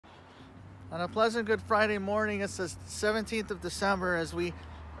On a pleasant Good Friday morning, it's the 17th of December as we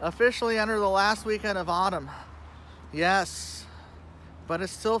officially enter the last weekend of autumn. Yes, but it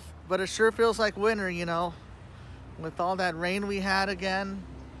sure feels like winter, you know, with all that rain we had again.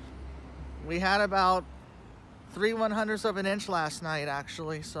 We had about 3/100ths of an inch last night,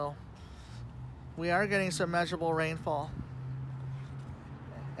 actually, so we are getting some measurable rainfall.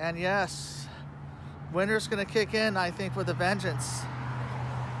 And yes, winter's gonna kick in, I think, with a vengeance.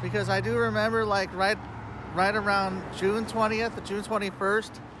 Because I do remember, like, right around June 20th or June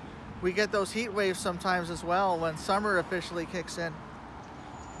 21st, we get those heat waves sometimes as well when summer officially kicks in.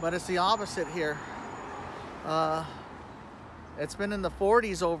 But it's the opposite here. It's been in the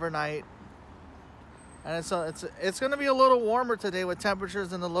 40s overnight, and it's going to be a little warmer today with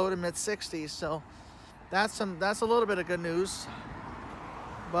temperatures in the low to mid 60s. So that's a little bit of good news.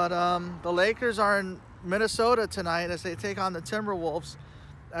 But the Lakers are in Minnesota tonight as they take on the Timberwolves,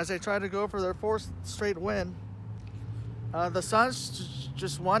 as they try to go for their 4th straight win. The Suns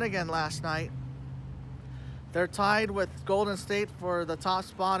just won again last night. They're tied with Golden State for the top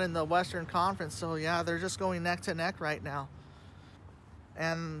spot in the Western Conference. So yeah, they're just going neck to neck right now.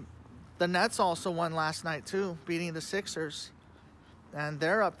 And the Nets also won last night too, beating the Sixers. And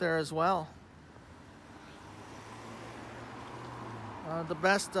they're up there as well. The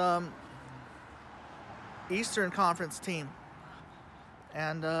best Eastern Conference team.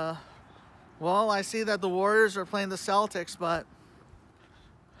 And, well, I see that the Warriors are playing the Celtics, but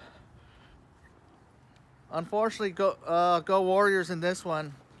unfortunately, go Warriors in this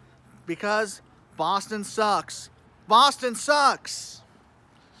one because Boston sucks. Boston sucks!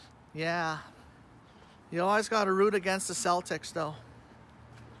 Yeah. You always got to root against the Celtics, though.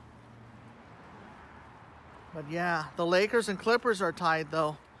 But yeah, the Lakers and Clippers are tied,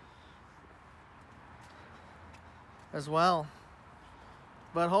 though, as well.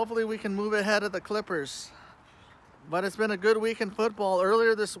 But hopefully we can move ahead of the Clippers. But it's been a good week in football.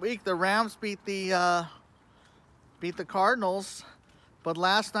 Earlier this week, the Rams beat the Cardinals. But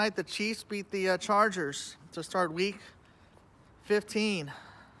last night, the Chiefs beat the Chargers to start week 15.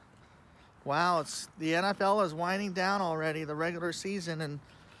 Wow, the NFL is winding down already, the regular season. And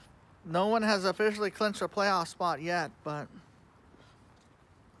no one has officially clinched a playoff spot yet. But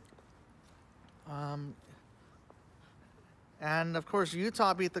and of course,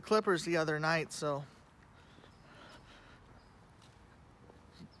 Utah beat the Clippers the other night, so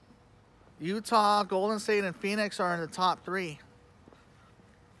Utah, Golden State, and Phoenix are in the top 3.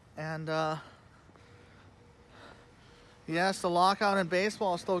 And yes, the lockout in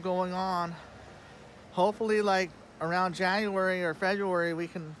baseball is still going on. Hopefully, like around January or February, we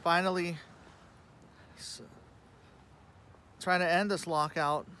can finally try to end this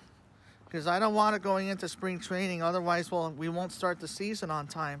lockout. Because I don't want it going into spring training. Otherwise, well, we won't start the season on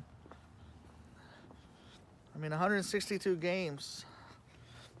time. I mean, 162 games.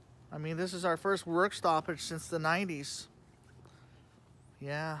 I mean, this is our first work stoppage since the 90s.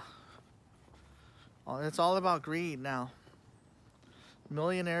 Yeah. It's all about greed now.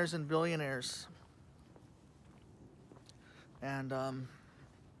 Millionaires and billionaires. And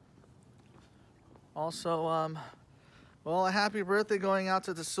also, well, a happy birthday going out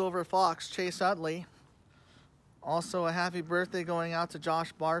to the Silver Fox, Chase Utley. Also, a happy birthday going out to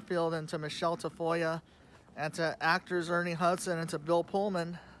Josh Barfield and to Michelle Tafoya and to actors Ernie Hudson and to Bill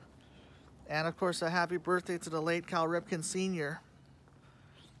Pullman. And, of course, a happy birthday to the late Cal Ripken Sr.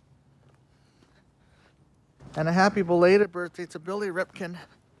 And a happy belated birthday to Billy Ripken,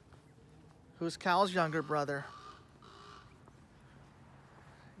 who's Cal's younger brother.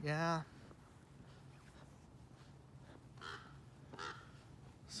 Yeah.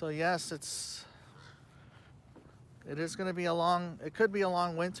 So yes, it is going to be it could be a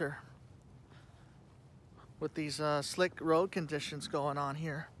long winter with these slick road conditions going on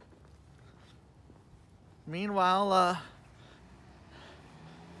here. Meanwhile,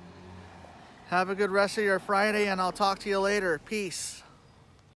 have a good rest of your Friday, and I'll talk to you later. Peace.